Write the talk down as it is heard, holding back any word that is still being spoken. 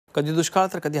कधी दुष्काळ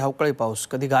तर कधी अवकाळी पाऊस,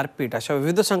 कधी गारपीट अशा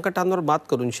विविध संकटांवर मात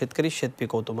करून शेतकरी शेत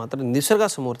पिकवतो. मात्र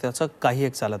निसर्गासमोर त्याचं काही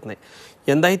एक चालत नाही.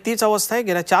 यंदाही तीच अवस्था आहे.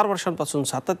 गेल्या 4 वर्षांपासून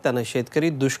सातत्यानं शेतकरी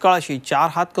दुष्काळाशी 4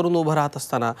 हात करून उभं राहत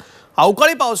असताना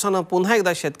अवकाळी पावसानं पुन्हा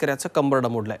एकदा शेतकऱ्याचं कंबरडं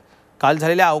मोडलंय. काल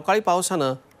झालेल्या अवकाळी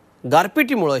पावसानं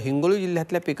गारपिटीमुळे हिंगोली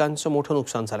जिल्ह्यातल्या पिकांचं मोठं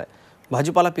नुकसान झालंय.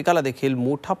 भाजीपाला पिकाला देखील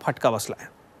मोठा फटका बसलाय.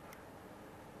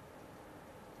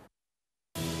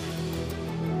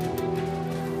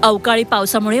 अवकाळी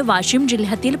पावसामुळे वाशिम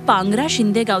जिल्ह्यातील पांगरा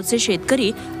शिंदे गावचे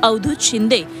शेतकरी अवधूत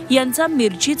शिंदे यांचा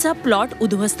मिरचीचा प्लॉट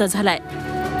उद्ध्वस्त झालाय.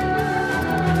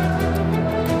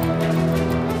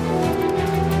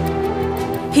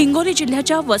 हिंगोली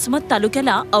जिल्ह्याच्या वसमत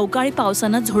तालुक्याला अवकाळी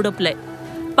पावसानं झोडपलंय.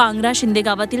 पांगरा शिंदे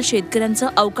गावातील शेतकऱ्यांचं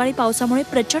अवकाळी पावसामुळे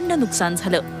प्रचंड नुकसान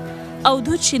झालं.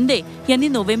 अवधूत शिंदे यांनी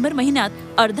नोव्हेंबर महिन्यात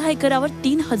अर्धा एकरावर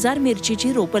 3000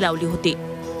 मिरचीची रोपं लावली होती.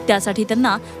 त्यासाठी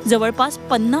त्यांना जवळपास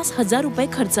 50,000 रुपये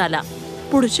खर्च आला.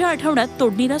 पुढच्या आठवड्यात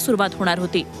तोडणीला सुरुवात होणार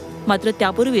होती. मात्र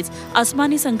त्यापूर्वीच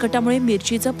अस्मानी संकटामुळे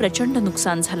मिरचीचं प्रचंड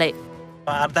नुकसान झालंय.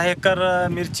 अर्धा एकर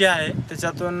मिरची आहे,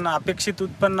 त्याच्यातून अपेक्षित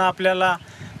उत्पन्न आपल्याला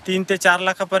 3 ते 4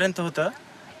 लाखापर्यंत होतं.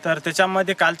 तर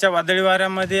त्याच्यामध्ये कालच्या वादळी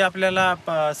वाऱ्यामध्ये आपल्याला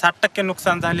 60%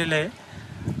 नुकसान झालेलं आहे.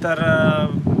 तर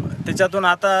त्याच्यातून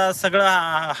आता सगळं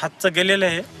हातचं गेलेलं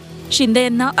आहे. शिंदे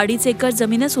यांना 2.5 एकर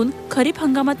जमीन असून खरीप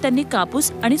हंगामात त्यांनी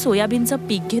कापूस आणि सोयाबीनचं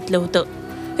पीक घेतलं होतं.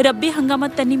 रब्बी हंगामात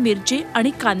त्यांनी मिरची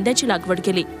आणि कांद्याची लागवड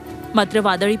केली. मात्र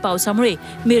वादळी पावसामुळे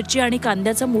मिरची आणि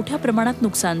कांद्याचं मोठ्या प्रमाणात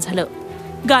नुकसान झालं.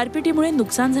 गारपिटीमुळे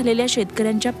नुकसान झालेल्या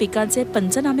शेतकऱ्यांच्या पिकांचे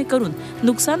पंचनामे करून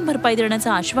नुकसान भरपाई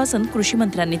देण्याचं आश्वासन कृषी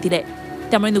मंत्र्यांनी दिलंय.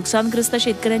 त्यामुळे नुकसानग्रस्त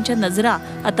शेतकऱ्यांच्या नजरा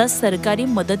आता सरकारी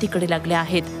मदतीकडे लागल्या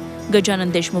आहेत. Gajanan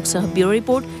देशमुखसह bureau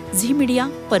report, Zee media,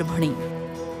 Parbhani.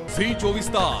 Zee 24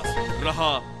 तास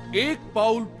रहा एक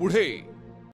पाऊल पुढे.